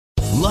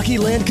Lucky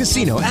Land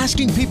Casino,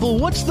 asking people,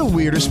 what's the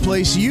weirdest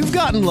place you've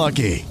gotten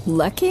lucky?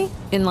 Lucky?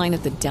 In line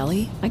at the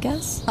deli, I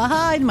guess?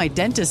 Aha, in my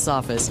dentist's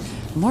office.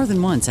 More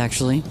than once,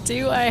 actually.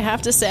 Do I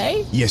have to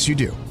say? Yes, you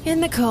do. In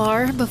the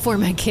car before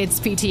my kids'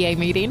 PTA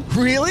meeting.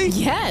 Really?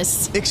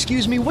 Yes.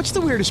 Excuse me, what's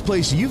the weirdest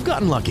place you've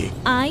gotten lucky?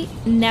 I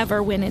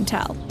never win and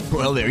tell.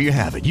 Well, there you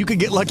have it. You can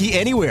get lucky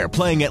anywhere,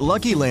 playing at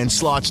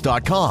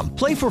LuckyLandSlots.com.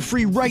 Play for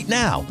free right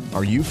now.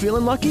 Are you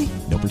feeling lucky?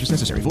 No purchase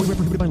necessary. Void where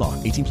prohibited by law.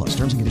 18 plus.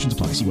 Terms and conditions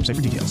apply. See website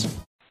for details.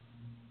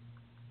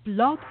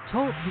 Blog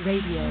Talk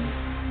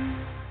Radio.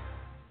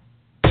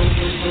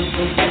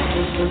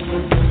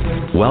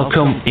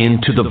 Welcome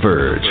into The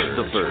Verge,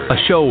 a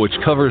show which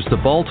covers the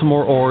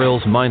Baltimore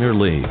Orioles minor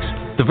leagues.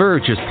 The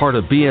Verge is part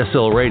of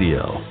BSL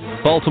Radio.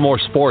 Baltimore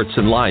Sports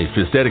and Life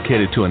is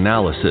dedicated to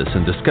analysis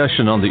and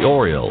discussion on the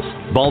Orioles,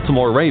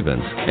 Baltimore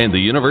Ravens, and the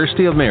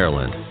University of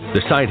Maryland.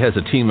 The site has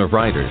a team of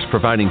writers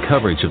providing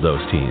coverage of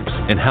those teams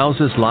and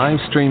houses live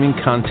streaming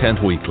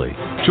content weekly.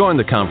 Join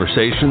the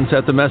conversations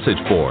at the message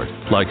board,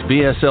 like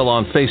BSL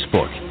on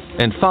Facebook,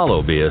 and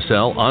follow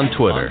BSL on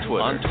Twitter.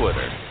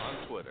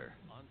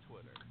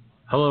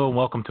 Hello and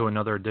welcome to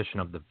another edition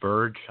of The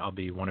Verge. I'll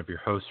be one of your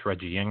hosts,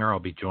 Reggie Yinger. I'll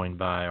be joined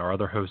by our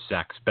other host,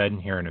 Zach Spedden,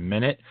 here in a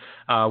minute.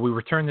 We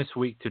return this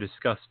week to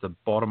discuss the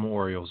Baltimore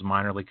Orioles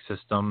minor league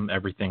system,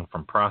 everything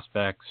from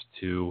prospects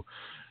to,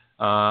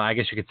 I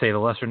guess you could say, the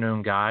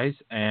lesser-known guys.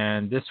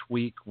 And this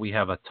week we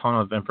have a ton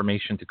of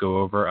information to go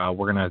over.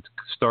 We're going to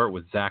start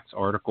with Zach's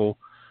article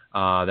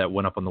that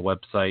went up on the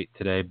website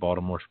today,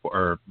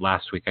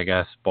 last week, I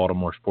guess,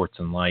 Baltimore Sports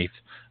and Life,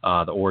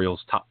 the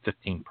Orioles' top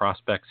 15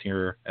 prospects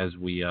here as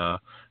we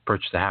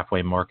approach the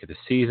halfway mark of the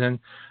season,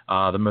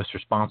 the most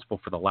responsible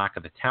for the lack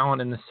of the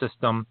talent in the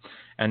system,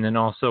 and then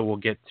also we'll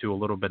get to a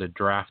little bit of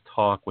draft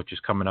talk, which is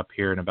coming up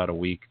here in about a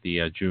week,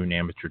 the June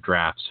amateur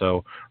draft.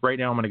 So right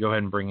now I'm going to go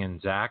ahead and bring in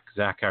Zach.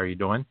 Zach, how are you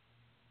doing?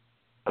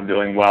 I'm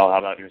doing well. How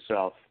about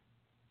yourself?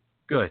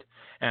 Good.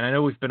 And I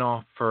know we've been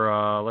off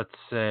for, let's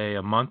say,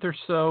 a month or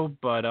so,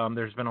 but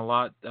there's been a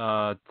lot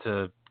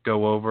to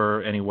go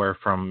over, anywhere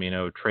from,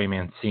 Trey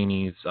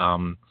Mancini's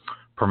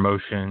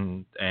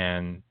promotion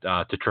and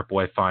to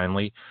AAA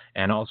finally,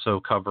 and also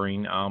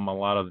covering a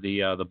lot of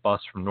the bus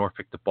from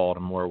Norfolk to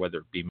Baltimore, whether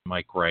it be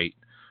Mike Wright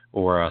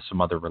or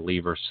some other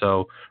relievers.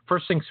 So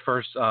first things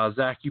first,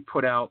 Zach, you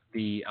put out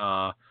the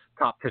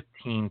top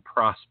 15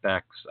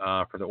 prospects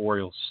for the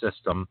Orioles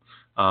system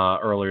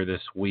earlier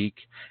this week.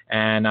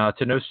 And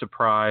to no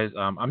surprise,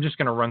 I'm just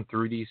going to run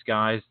through these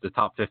guys, the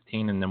top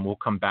 15, and then we'll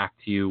come back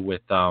to you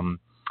with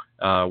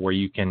where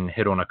you can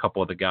hit on a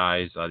couple of the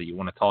guys that you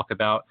want to talk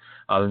about.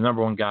 The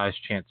number one guy is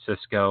Chance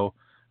Sisco,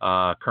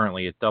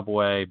 currently at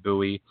AA,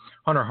 Bowie.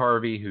 Hunter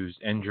Harvey, who's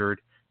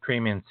injured. Trey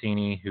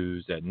Mancini,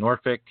 who's at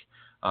Norfolk.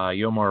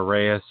 Yomar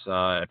Reyes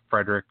at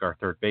Frederick, our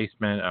third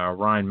baseman.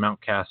 Ryan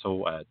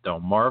Mountcastle at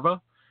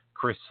Delmarva.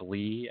 Chris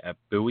Lee at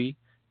Bowie,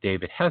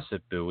 David Hess at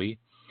Bowie,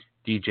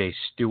 DJ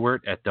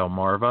Stewart at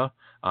Delmarva.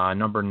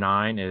 Number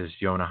 9 is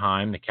Jonah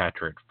Heim, the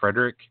catcher at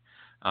Frederick.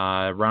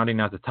 Rounding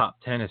out the top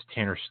 10 is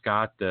Tanner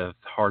Scott, the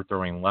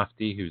hard-throwing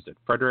lefty who's at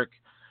Frederick.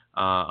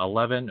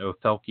 11,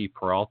 Othelke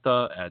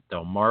Peralta at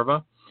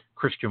Delmarva.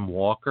 Christian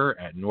Walker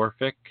at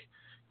Norfolk.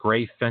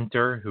 Gray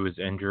Fenter, who is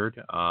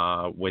injured,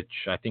 which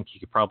I think he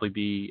could probably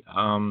be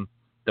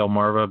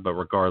Delmarva, but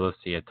regardless,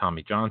 he had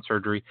Tommy John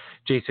surgery.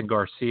 Jason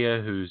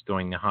Garcia, who's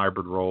doing the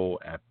hybrid role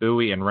at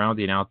Bowie, and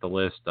rounding out the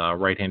list,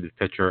 right-handed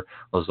pitcher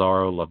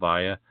Lazaro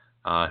Lavaya,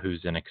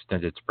 who's in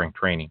extended spring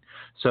training.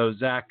 So,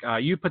 Zach,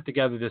 you put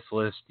together this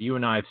list. You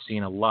and I have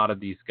seen a lot of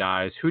these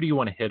guys. Who do you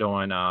want to hit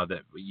on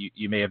that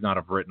you may have not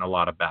have written a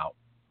lot about?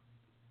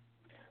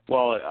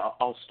 Well,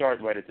 I'll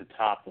start right at the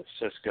top with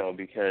Sisco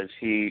because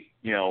he,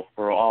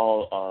 for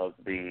all of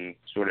the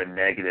sort of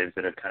negatives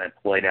that have kind of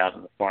played out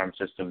in the farm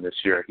system this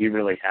year, he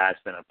really has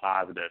been a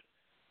positive.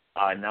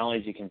 Not only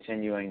is he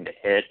continuing to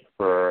hit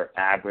for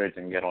average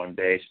and get on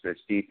base, but his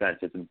defense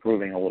is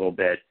improving a little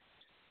bit.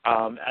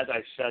 As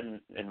I said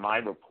in my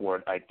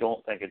report, I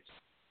don't think it's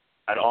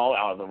at all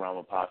out of the realm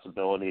of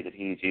possibility that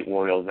he's the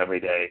Orioles'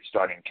 everyday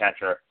starting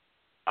catcher,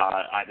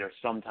 either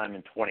sometime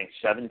in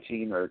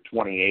 2017 or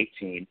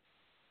 2018.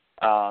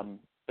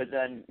 But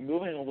then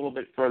moving a little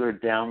bit further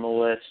down the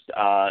list,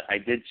 I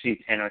did see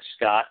Tanner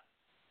Scott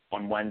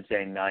on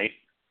Wednesday night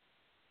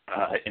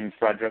in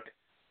Frederick.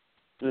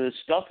 The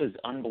stuff is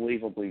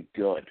unbelievably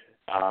good.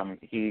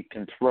 He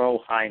can throw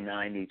high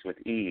 90s with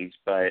ease,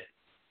 but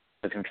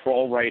the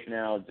control right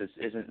now just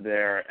isn't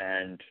there,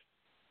 and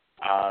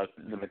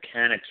the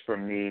mechanics for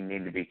me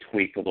need to be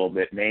tweaked a little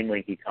bit.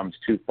 Mainly, he comes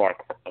too far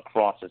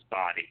across his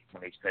body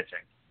when he's pitching.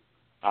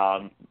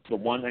 The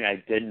one thing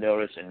I did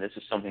notice, and this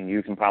is something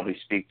you can probably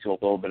speak to a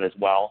little bit as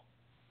well,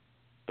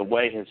 the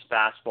way his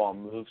fastball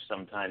moves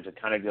sometimes, it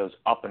kind of goes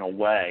up and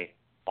away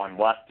on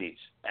lefties,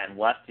 and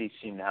lefties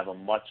seem to have a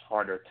much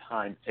harder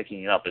time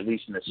picking it up, at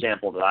least in the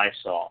sample that I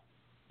saw.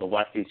 The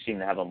lefties seem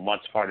to have a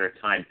much harder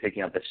time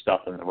picking up his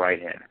stuff than the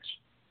right-handers.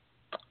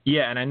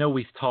 Yeah, and I know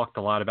we've talked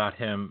a lot about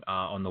him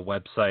on the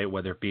website,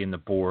 whether it be in the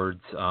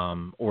boards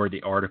or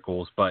the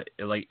articles. But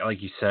like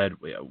you said,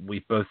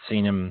 we've both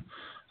seen him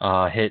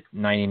hit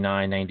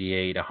 99,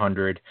 98,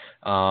 100.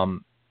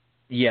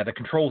 Yeah, the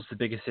control is the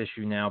biggest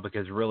issue now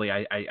because really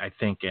I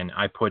think, and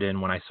I put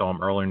in when I saw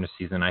him earlier in the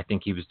season, I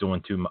think he was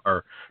doing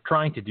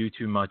trying to do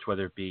too much,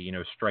 whether it be,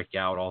 strike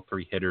out all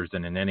three hitters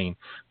in an inning.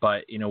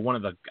 But, one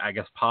of the, I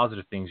guess,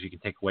 positive things you can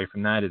take away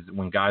from that is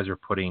when guys are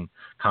putting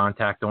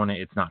contact on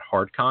it, it's not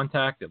hard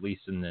contact, at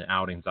least in the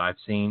outings I've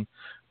seen.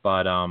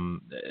 But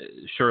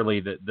surely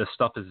the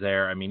stuff is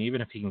there. I mean,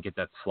 even if he can get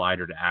that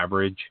slider to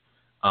average,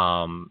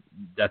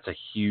 that's a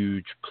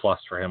huge plus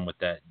for him with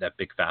that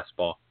big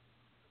fastball.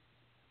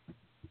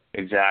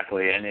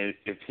 Exactly, and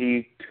if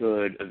he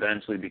could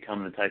eventually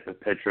become the type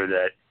of pitcher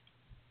that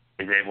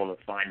is able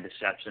to find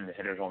deception to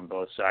hitters on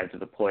both sides of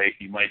the plate,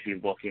 you might be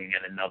looking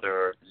at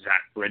another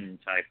Zach Spedden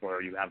type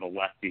where you have a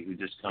lefty who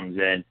just comes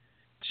in,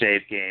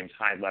 save games,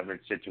 high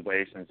leverage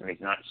situations, and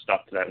he's not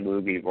stuck to that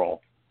loogie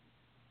role.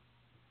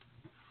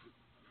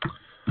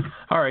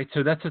 All right,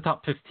 so that's the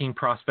top 15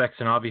 prospects,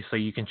 and obviously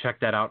you can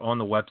check that out on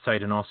the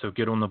website and also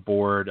get on the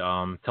board.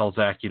 Tell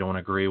Zach you don't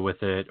agree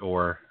with it,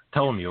 or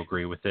tell him you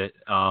agree with it.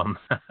 On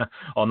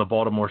the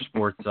Baltimore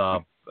Sports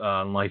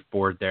Life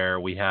board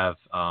there, we have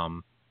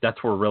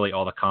that's where really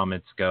all the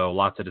comments go.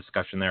 Lots of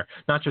discussion there,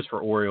 not just for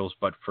Orioles,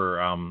 but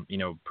for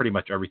pretty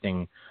much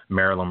everything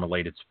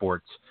Maryland-related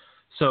sports.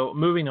 So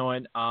moving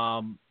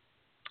on,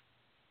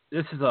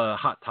 this is a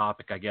hot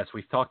topic, I guess.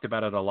 We've talked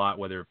about it a lot,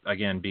 whether,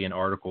 again, be in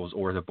articles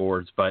or the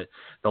boards, but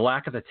the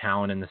lack of the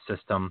talent in the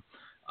system.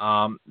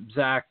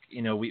 Zach,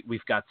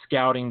 we've got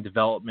scouting,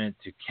 development,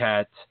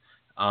 Duquette,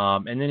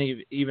 and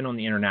then even on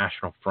the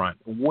international front.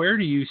 Where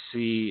do you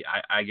see,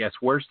 I guess,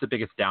 where's the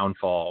biggest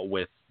downfall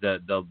with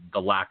the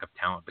lack of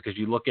talent? Because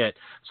you look at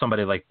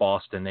somebody like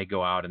Boston, they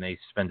go out and they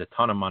spend a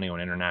ton of money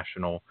on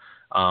international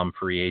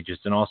free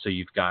agents, and also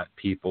you've got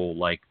people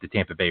like the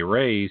Tampa Bay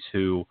Rays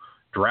who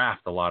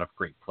draft a lot of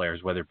great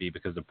players, whether it be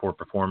because of poor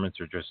performance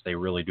or just they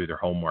really do their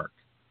homework.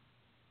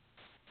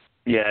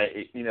 Yeah,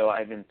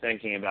 I've been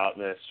thinking about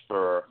this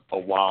for a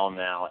while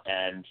now,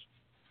 and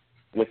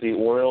with the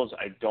Orioles,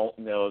 I don't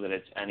know that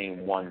it's any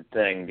one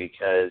thing,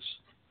 because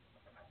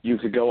you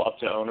could go up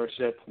to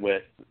ownership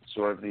with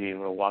sort of the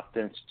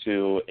reluctance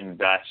to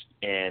invest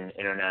in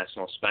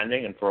international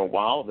spending, and for a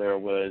while there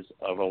was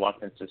a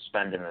reluctance to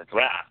spend in the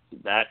draft.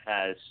 That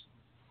has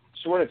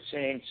sort of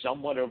changed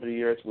somewhat over the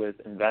years with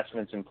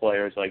investments in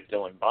players like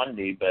Dylan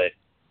Bundy, but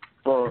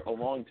for a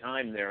long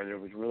time there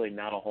was really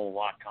not a whole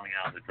lot coming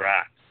out of the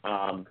draft.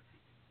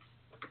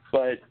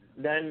 But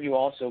then you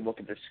also look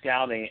at the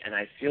scouting, and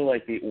I feel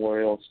like the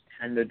Orioles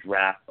tend to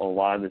draft a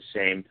lot of the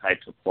same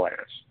types of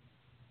players.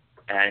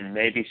 And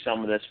maybe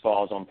some of this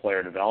falls on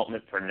player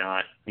development for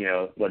not,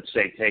 let's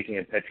say taking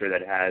a pitcher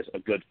that has a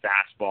good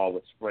fastball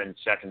with fringe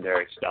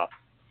secondary stuff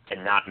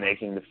and not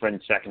making the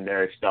fringe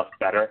secondary stuff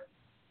better.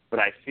 But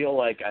I feel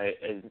like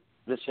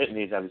this hit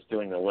me as I was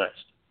doing the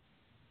list.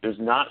 There's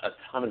not a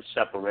ton of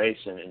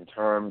separation in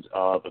terms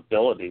of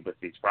ability with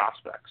these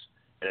prospects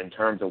and in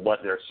terms of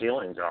what their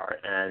ceilings are.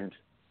 And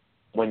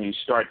when you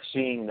start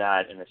seeing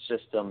that in a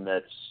system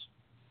that's,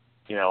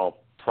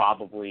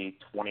 probably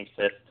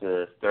 25th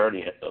to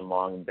 30th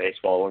among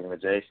baseball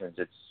organizations,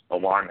 it's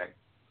alarming.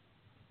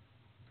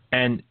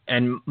 And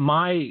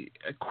my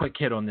quick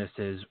hit on this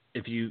is,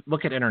 if you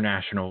look at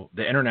international,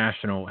 the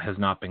international has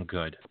not been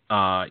good.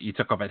 You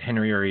took off at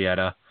Henry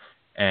Arrieta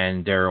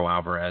and Dario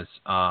Alvarez.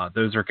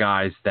 Those are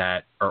guys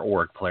that are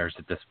org players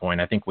at this point.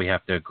 I think we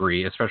have to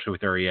agree, especially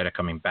with Arrieta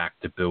coming back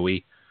to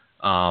Bowie.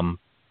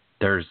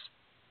 There's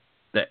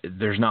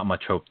not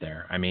much hope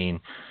there. I mean,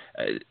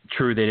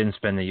 true, they didn't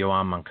spend the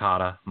Yoan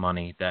Moncada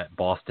money that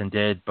Boston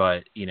did,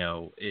 but,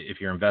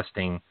 if you're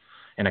investing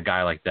in a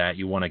guy like that,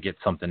 you want to get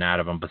something out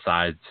of him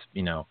besides,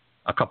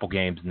 a couple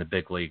games in the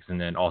big leagues and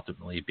then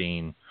ultimately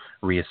being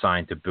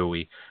reassigned to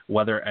Bowie.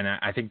 And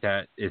I think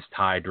that is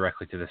tied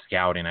directly to the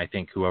scouting. I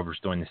think whoever's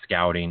doing the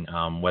scouting,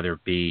 whether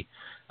it be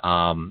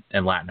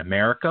in Latin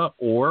America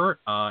or,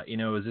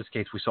 as this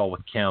case we saw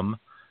with Kim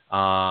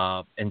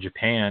in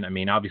Japan. I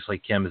mean, obviously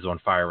Kim is on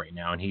fire right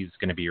now, and he's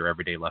going to be your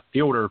everyday left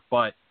fielder,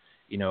 but,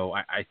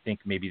 I think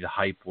maybe the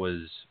hype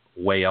was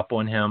way up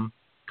on him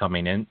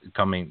coming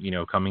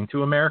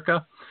to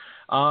America.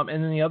 And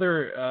then the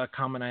other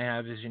comment I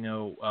have is,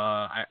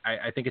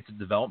 I think it's a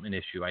development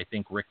issue. I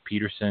think Rick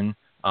Peterson,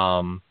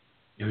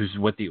 who's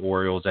with the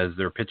Orioles as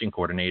their pitching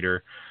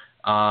coordinator,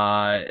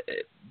 to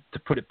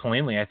put it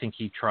plainly, I think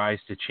he tries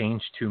to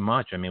change too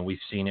much. I mean, we've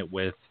seen it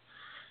with,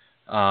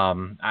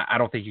 I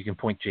don't think you can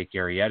point Jake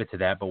Arrieta to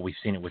that, but we've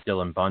seen it with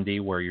Dylan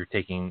Bundy, where you're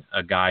taking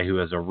a guy who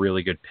has a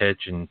really good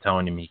pitch and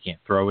telling him he can't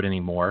throw it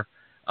anymore.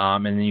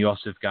 And then you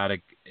also have got a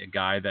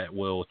guy that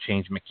will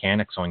change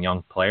mechanics on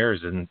young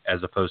players, and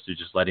as opposed to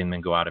just letting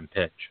them go out and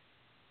pitch.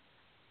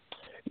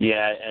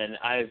 Yeah, and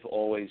I've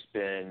always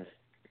been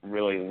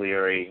really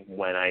leery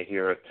when I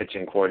hear of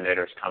pitching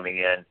coordinators coming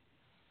in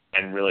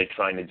and really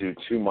trying to do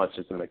too much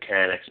with the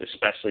mechanics,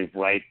 especially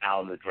right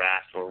out of the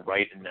draft or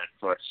right in that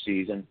first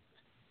season.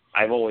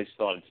 I've always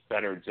thought it's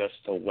better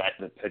just to let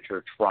the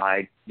pitcher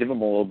try, give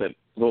him a little bit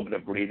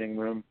of breathing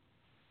room,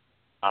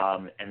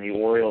 And the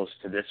Orioles,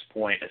 to this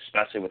point,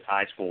 especially with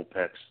high school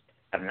picks,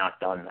 have not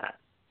done that.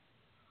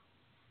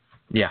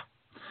 Yeah.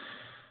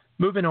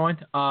 Moving on,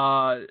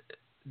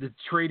 the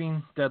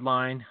trading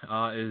deadline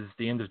is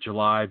the end of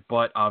July,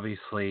 but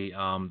obviously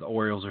the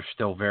Orioles are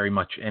still very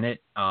much in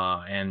it,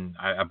 and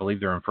I believe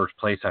they're in first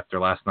place after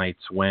last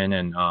night's win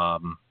and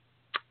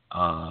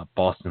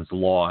Boston's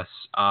loss.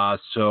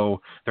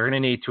 So they're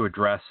going to need to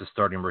address the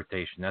starting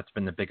rotation. That's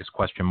been the biggest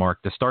question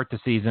mark to start the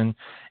season,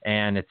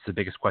 and it's the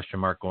biggest question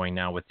mark going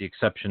now, with the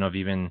exception of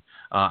even,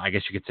 I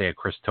guess you could say, a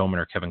Chris Tillman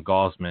or Kevin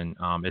Gausman.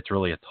 It's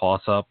really a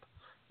toss-up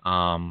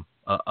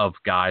of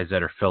guys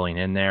that are filling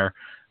in there.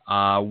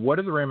 What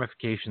are the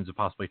ramifications of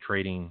possibly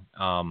trading?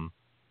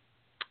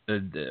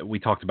 We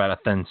talked about a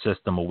thin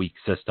system, a weak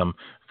system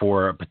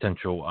for a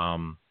potential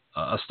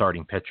a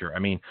starting pitcher. I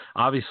mean,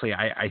 obviously,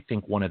 I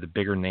think one of the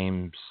bigger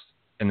names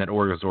in that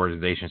Orioles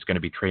organization is going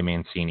to be Trey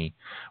Mancini.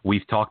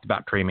 We've talked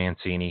about Trey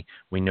Mancini.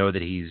 We know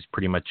that he's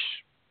pretty much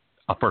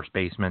a first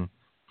baseman,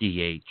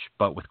 DH,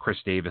 but with Chris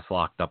Davis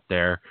locked up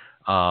there,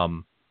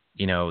 the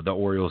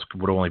Orioles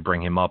would only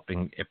bring him up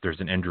if there's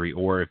an injury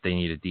or if they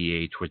need a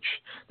DH, which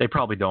they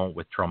probably don't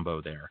with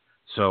Trumbo there.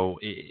 So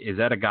is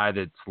that a guy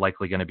that's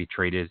likely going to be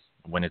traded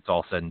when it's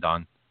all said and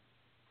done?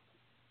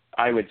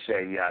 I would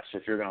say yes.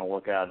 If you're going to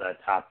look at that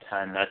top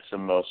 10, that's the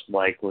most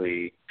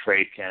likely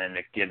trade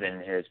candidate given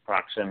his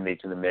proximity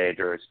to the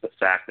majors, the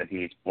fact that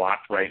he's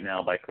blocked right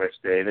now by Chris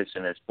Davis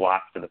and is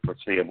blocked for the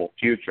foreseeable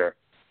future.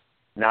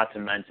 Not to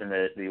mention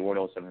that the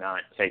Orioles have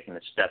not taken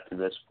the step to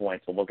this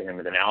point to look at him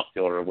as an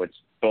outfielder, which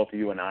both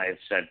you and I have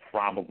said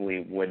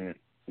probably wouldn't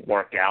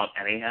work out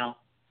anyhow.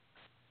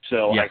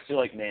 So yes. I feel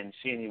like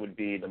Mancini would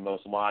be the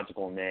most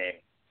logical name.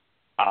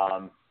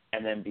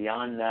 And then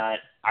beyond that,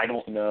 I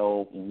don't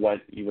know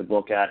what you would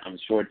look at. I'm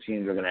sure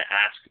teams are going to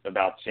ask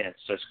about San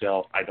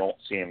Francisco. I don't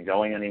see him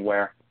going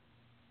anywhere.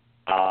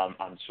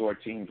 I'm sure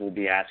teams will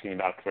be asking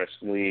about Chris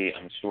Lee.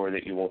 I'm sure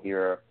that you will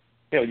hear,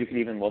 you could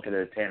even look at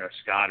a Tanner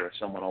Scott or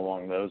someone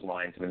along those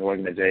lines. If an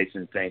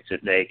organization thinks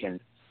that they can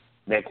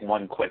make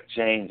one quick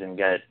change and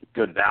get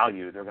good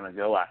value, they're going to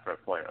go after a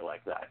player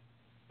like that.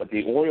 But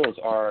the Orioles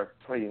are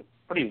pretty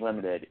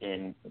limited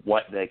in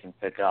what they can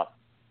pick up.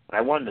 I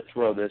wanted to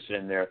throw this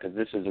in there because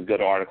this is a good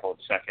article to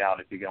check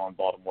out if you go on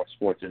Baltimore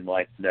Sports and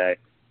Life today.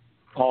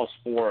 Paul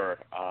Sporer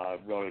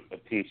wrote a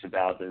piece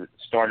about the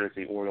starters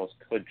the Orioles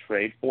could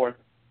trade for,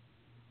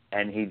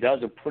 and he does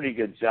a pretty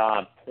good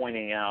job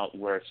pointing out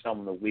where some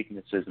of the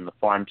weaknesses in the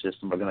farm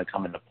system are going to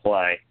come into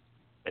play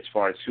as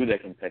far as who they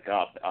can pick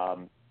up.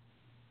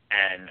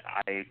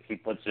 He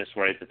puts this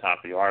right at the top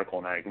of the article,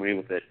 and I agree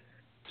with it.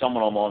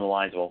 Someone along the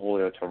lines of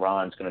Julio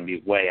Teheran is going to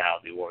be way out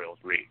of the Orioles'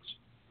 reach.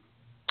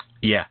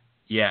 Yeah,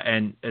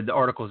 and the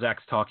article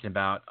Zach's talking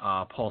about,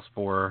 Paul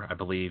Sporer, I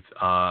believe,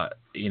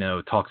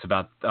 talks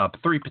about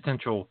 3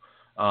 potential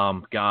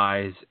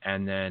guys,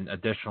 and then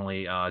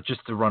additionally,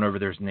 just to run over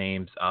those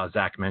names,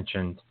 Zach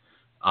mentioned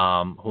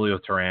Julio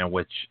Teheran,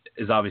 which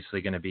is obviously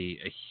going to be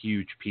a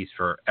huge piece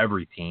for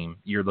every team.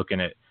 You're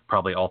looking at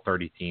probably all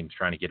 30 teams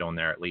trying to get on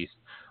there at least.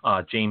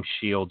 James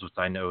Shields, which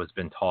I know has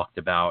been talked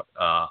about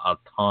a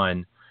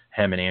ton,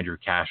 him and Andrew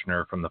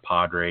Kashner from the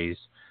Padres.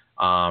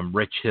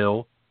 Rich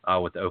Hill,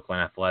 with the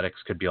Oakland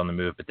Athletics, could be on the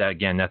move. But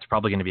that's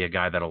probably going to be a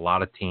guy that a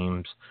lot of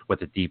teams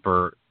with a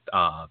deeper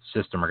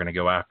system are going to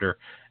go after.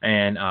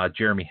 And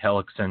Jeremy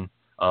Hellickson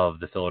of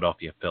the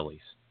Philadelphia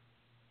Phillies.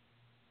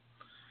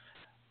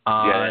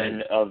 Go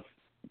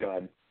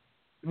ahead.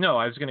 No,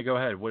 I was going to go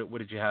ahead. What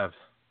did you have?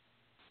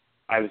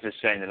 I was just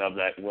saying that of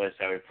that list,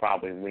 I would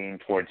probably lean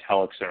towards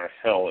Hellickson or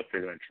Hill if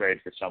you're going to trade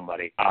for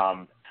somebody.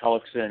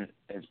 Hellickson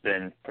has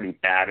been pretty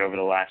bad over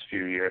the last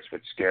few years,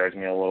 which scares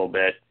me a little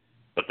bit.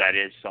 But that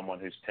is someone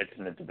who's pitched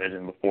in the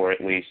division before,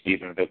 at least,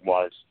 even if it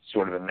was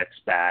sort of a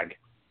mixed bag.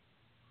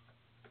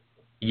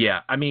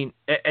 Yeah, I mean,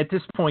 at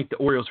this point, the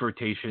Orioles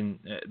rotation,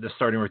 the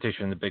starting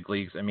rotation in the big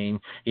leagues, I mean,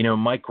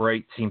 Mike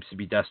Wright seems to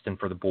be destined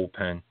for the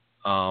bullpen.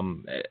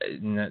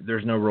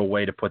 There's no real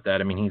way to put that.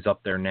 I mean, he's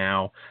up there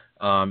now.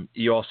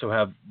 You also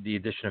have the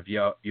addition of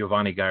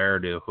Giovanni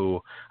Gallardo,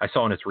 who I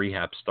saw in his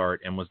rehab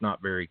start and was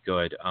not very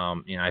good.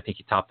 I think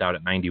he topped out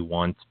at 90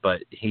 once,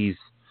 but he's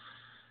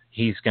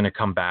going to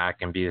come back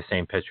and be the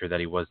same pitcher that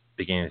he was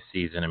beginning of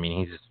the season. I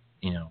mean, he's,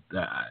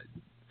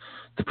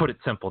 to put it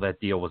simple, that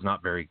deal was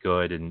not very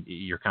good, and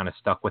you're kind of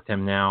stuck with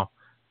him now.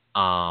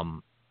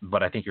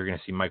 But I think you're going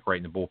to see Mike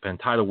Wright in the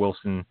bullpen. Tyler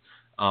Wilson,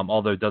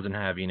 although doesn't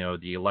have,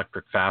 the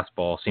electric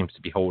fastball, seems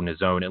to be holding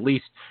his own. At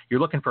least you're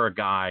looking for a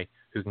guy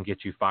who can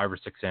get you 5 or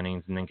 6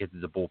 innings and then get to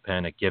the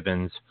bullpen at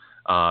Gibbons,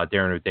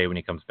 Darren O'Day when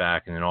he comes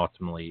back, and then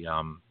ultimately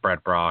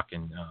Brad Brock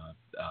and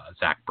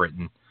Zach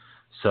Britton.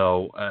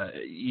 So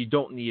you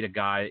don't need a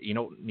guy, you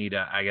don't need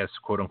a, I guess,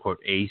 quote unquote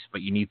ace,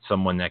 but you need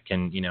someone that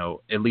can,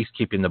 at least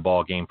keep in the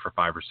ball game for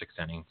 5 or 6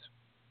 innings.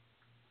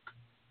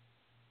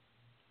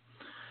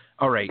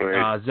 All right,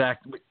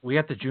 Zach, we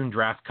got the June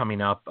draft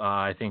coming up,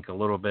 I think a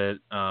little bit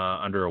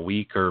under a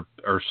week or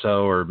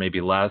so, or maybe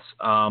less.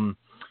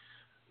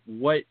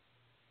 What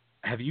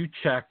have you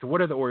checked, what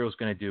are the Orioles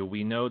going to do?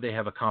 We know they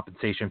have a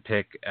compensation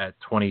pick at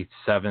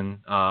 27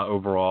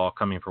 overall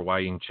coming for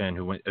Wei-Yin Chen,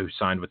 who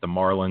signed with the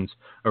Marlins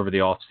over the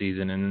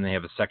offseason, and then they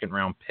have a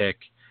second-round pick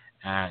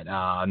at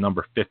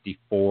number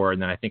 54,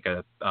 and then I think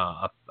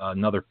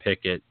another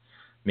pick at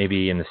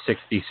maybe in the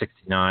 60,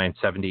 69,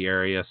 70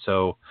 area.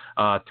 So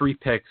 3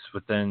 picks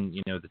within,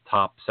 the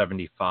top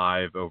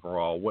 75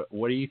 overall.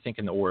 What are you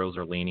thinking the Orioles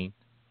are leaning?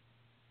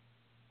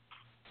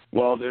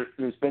 Well,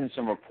 there's been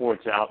some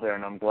reports out there,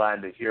 and I'm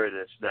glad to hear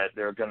this, that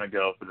they're going to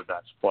go for the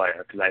best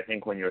player. Because I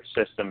think when your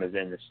system is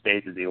in the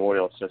state that the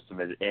Orioles system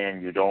is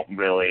in, you don't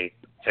really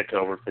pick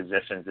over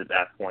positions at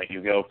that point.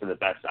 You go for the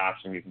best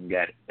option you can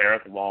get.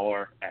 Eric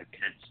Lawler at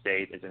Kent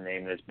State is a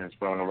name that's been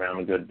thrown around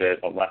a good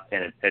bit, a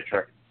left-handed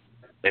pitcher.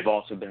 They've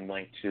also been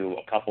linked to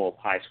a couple of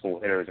high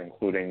school hitters,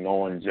 including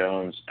Nolan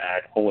Jones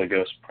at Holy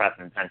Ghost Prep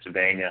in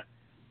Pennsylvania,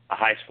 a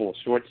high school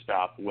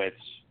shortstop, which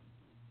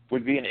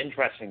would be an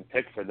interesting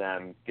pick for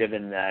them,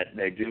 given that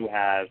they do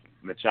have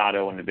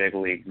Machado in the big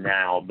league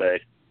now,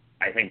 but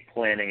I think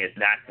planning at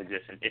that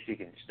position, if you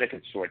can stick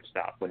at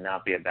shortstop, would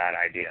not be a bad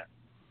idea.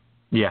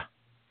 Yeah.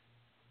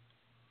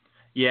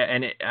 Yeah,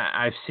 and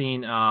I've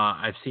seen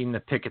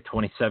the pick at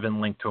 27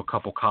 linked to a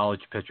couple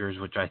college pitchers,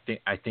 which I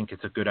think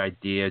it's a good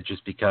idea,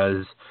 just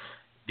because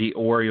the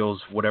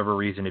Orioles, whatever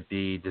reason it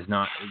be,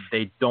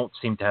 they don't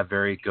seem to have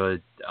very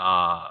good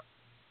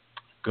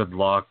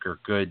luck or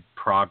good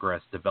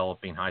progress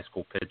developing high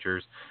school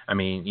pitchers. I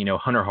mean,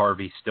 Hunter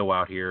Harvey's still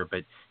out here,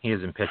 but he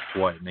hasn't pitched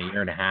in a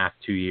year and a half,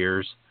 2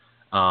 years.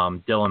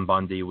 Dylan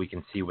Bundy, we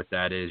can see what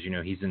that is.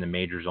 He's in the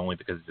majors only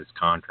because of his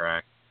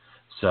contract.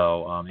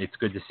 So it's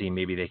good to see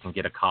maybe they can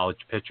get a college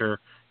pitcher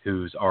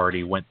who's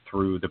already went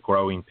through the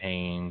growing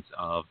pains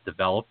of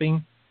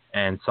developing,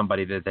 and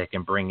somebody that they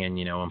can bring in,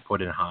 and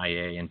put in high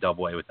A and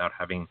double A without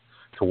having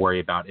to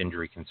worry about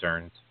injury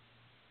concerns.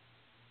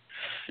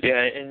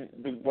 Yeah, and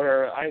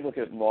where I look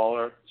at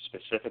Lawler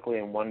specifically,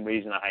 and one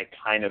reason I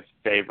kind of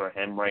favor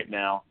him right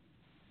now,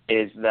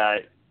 is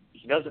that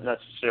he doesn't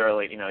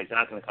necessarily, he's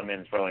not going to come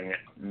in throwing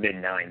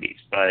mid-90s,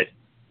 but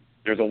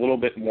there's a little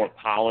bit more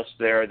polish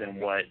there than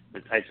what the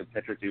types of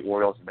pitchers the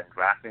Orioles have been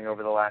drafting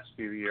over the last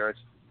few years,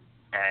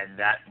 and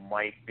that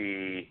might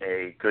be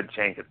a good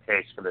change of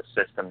pace for the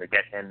system to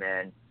get him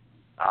in.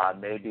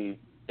 Maybe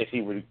if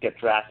he would get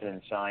drafted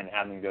and signed,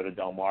 have him go to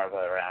Delmarva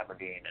or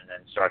Aberdeen, and then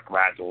start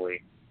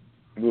gradually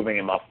moving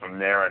him up from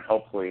there, and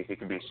hopefully he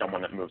can be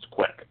someone that moves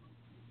quick.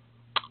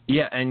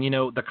 Yeah, and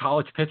the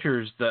college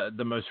pitchers,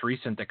 the most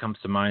recent that comes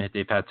to mind that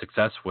they've had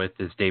success with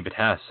is David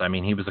Hess. I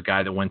mean, he was a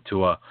guy that went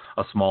to a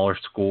smaller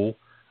school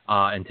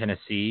in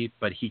Tennessee,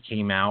 but he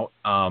came out,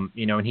 and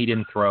he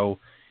didn't throw.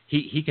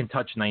 He can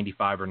touch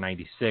 95 or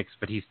 96,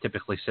 but he's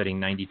typically sitting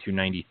 92,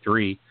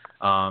 93.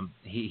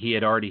 He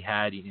had already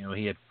had,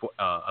 he had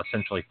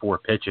essentially 3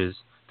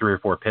 or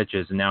 4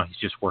 pitches, and now he's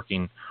just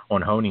working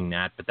on honing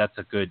that. But that's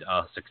a good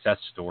success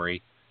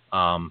story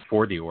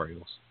for the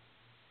Orioles.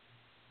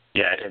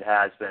 Yeah, it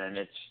has been, and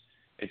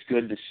it's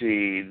good to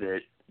see that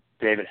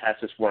David Hess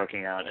is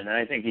working out, and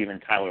I think even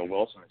Tyler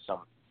Wilson, to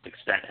some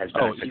extent, has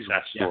been a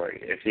success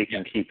story. Yeah. If he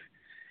can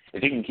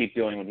keep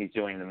doing what he's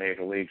doing in the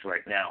major leagues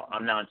right now,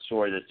 I'm not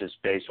sure that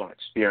just based on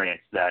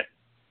experience that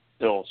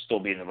he'll still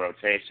be in the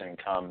rotation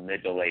come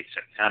mid to late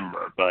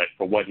September. But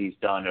for what he's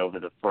done over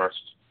the first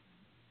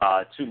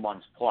 2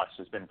 months plus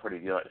has been pretty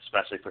good,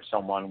 especially for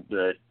someone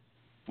that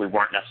we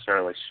weren't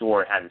necessarily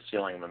sure had the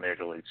ceiling of a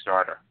major league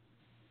starter.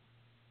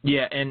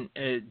 Yeah, and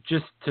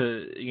just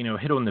to,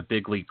 hit on the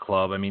big league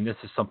club, I mean, this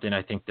is something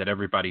I think that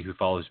everybody who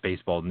follows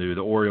baseball knew.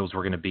 The Orioles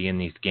were going to be in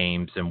these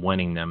games and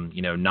winning them,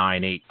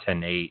 9-8,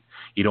 10-8.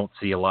 You don't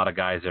see a lot of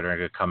guys that are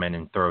going to come in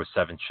and throw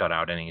 7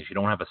 shutout innings. You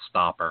don't have a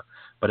stopper.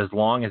 But as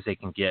long as they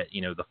can get,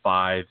 the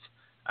 5,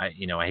 I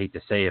hate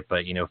to say it,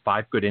 but,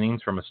 5 good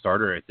innings from a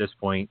starter at this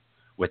point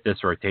with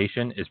this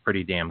rotation is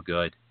pretty damn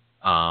good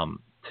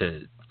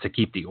to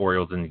keep the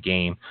Orioles in the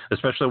game,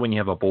 especially when you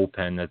have a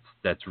bullpen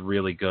that's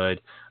really good.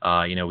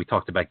 We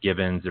talked about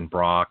Givens and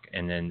Brock,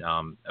 and then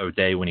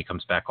O'Day when he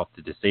comes back off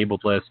the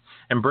disabled list,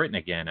 and Britton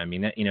again. I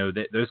mean,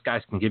 those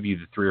guys can give you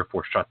the 3 or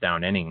 4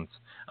 shutdown innings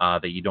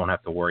that you don't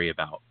have to worry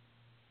about.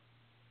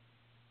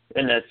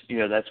 And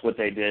that's what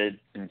they did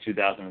in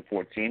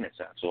 2014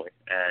 essentially.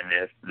 And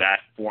if that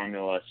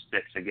formula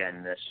sticks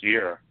again this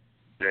year,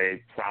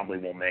 they probably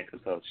will make the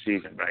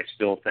postseason. But I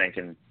still think,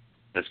 and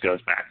this goes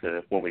back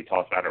to what we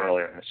talked about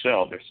earlier in the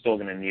show, they're still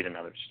going to need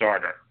another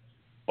starter.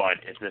 But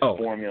if this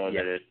formula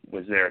that it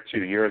was there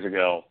 2 years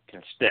ago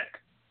can stick,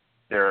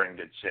 they're in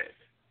good shape.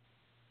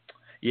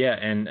 Yeah,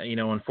 and,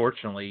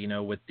 unfortunately,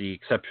 with the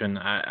exception,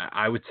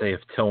 I would say, of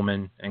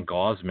Tillman and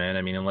Gausman,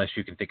 I mean, unless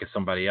you can think of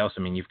somebody else,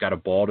 I mean, you've got a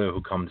Baldo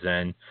who comes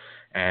in,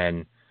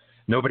 and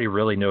nobody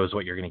really knows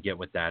what you're going to get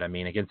with that. I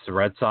mean, against the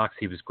Red Sox,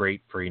 he was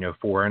great for,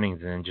 4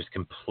 innings and then just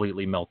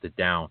completely melted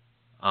down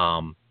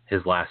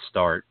his last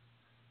start.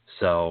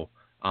 So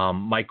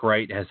Mike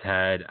Wright has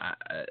had,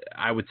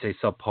 I would say,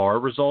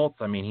 subpar results.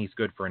 I mean, he's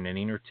good for an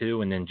inning or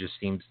 2 and then just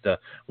seems to,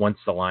 once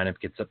the lineup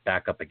gets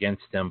back up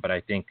against him. But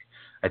I think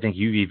I think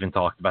you've even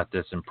talked about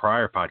this in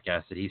prior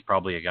podcasts that he's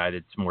probably a guy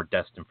that's more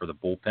destined for the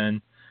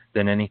bullpen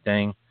than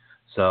anything.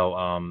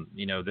 So,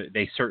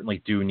 they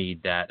certainly do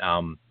need that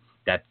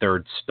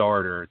third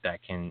starter that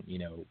can,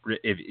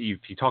 if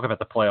you talk about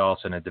the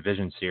playoffs and a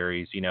division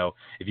series,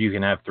 if you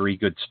can have three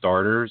good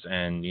starters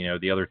and,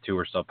 the other two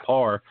are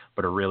subpar,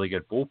 but a really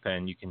good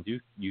bullpen,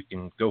 you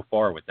can go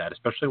far with that,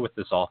 especially with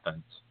this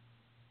offense.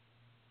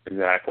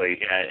 Exactly.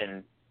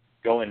 And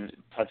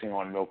touching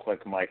on real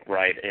quick, Mike,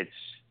 right?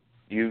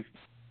 You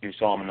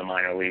saw him in the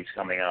minor leagues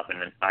coming up,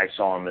 and I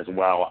saw him as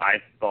well.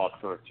 I thought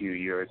for a few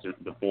years that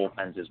the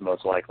bullpen's his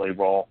most likely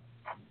role,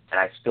 and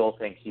I still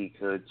think he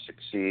could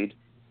succeed.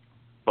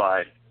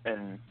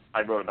 And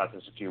I wrote about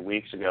this a few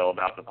weeks ago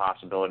about the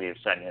possibility of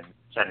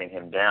sending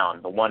him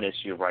down. The one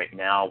issue right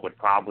now would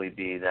probably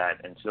be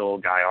that until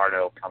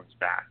Gallardo comes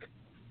back,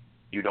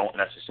 you don't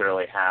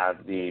necessarily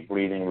have the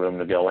breathing room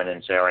to go in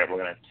and say, all right, we're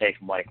going to take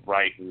Mike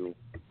Wright, who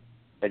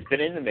has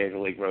been in the major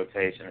league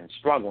rotation and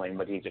struggling,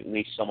 but he's at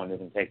least someone who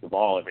can take the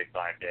ball every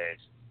 5 days,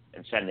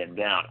 and send him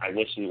down. I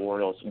wish the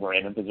Orioles were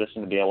in a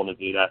position to be able to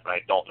do that, but I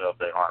don't know if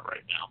they are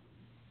right now.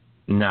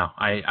 No,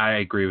 I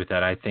agree with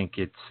that. I think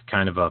it's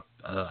kind of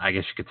I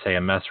guess you could say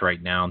a mess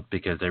right now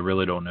because they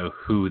really don't know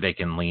who they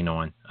can lean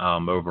on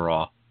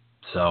overall.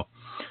 So,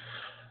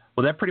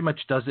 well, that pretty much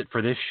does it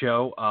for this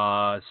show.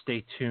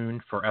 Stay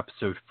tuned for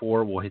episode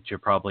 4. We'll hit you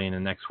probably in the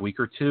next week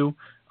or two.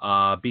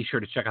 Be sure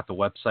to check out the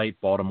website,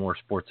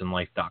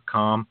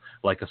 BaltimoreSportsAndLife.com.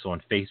 Like us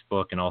on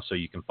Facebook, and also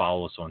you can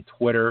follow us on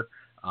Twitter.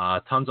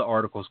 Tons of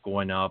articles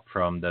going up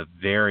from the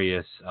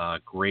various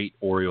great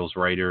Orioles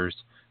writers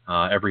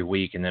every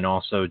week, and then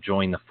also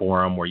join the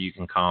forum where you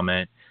can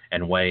comment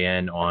and weigh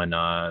in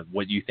on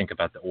what you think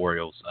about the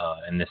Orioles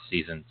in this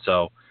season.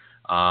 So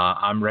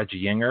I'm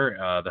Reggie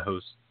Yinger, the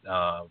host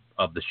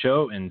of the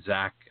show, and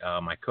Zach,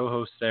 my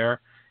co-host there,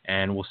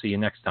 and we'll see you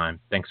next time.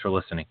 Thanks for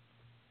listening.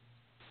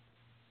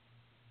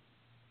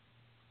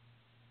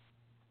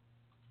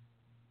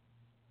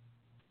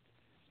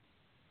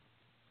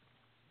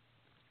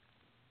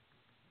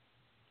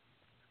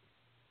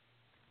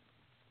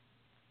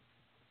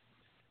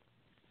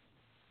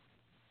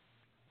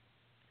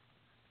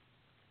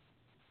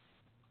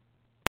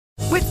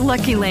 With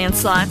Lucky Land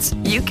Slots,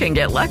 you can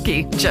get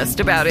lucky just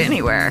about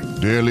anywhere.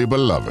 Dearly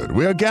beloved,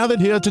 we are gathered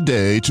here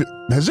today to...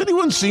 Has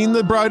anyone seen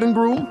the bride and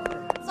groom?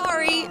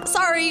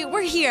 Sorry,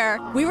 we're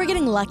here. We were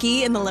getting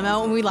lucky in the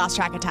limo and we lost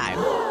track of time.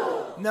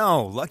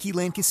 No, Lucky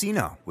Land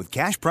Casino, with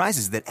cash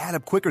prizes that add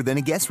up quicker than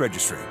a guest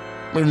registry.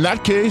 In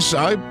that case,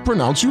 I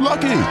pronounce you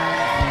lucky.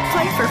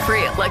 Play for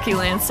free at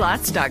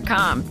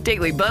LuckyLandSlots.com.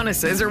 Daily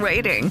bonuses are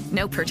waiting.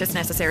 No purchase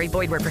necessary.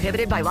 Void where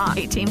prohibited by law.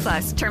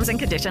 18+. Terms and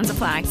conditions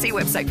apply. See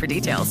website for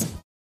details.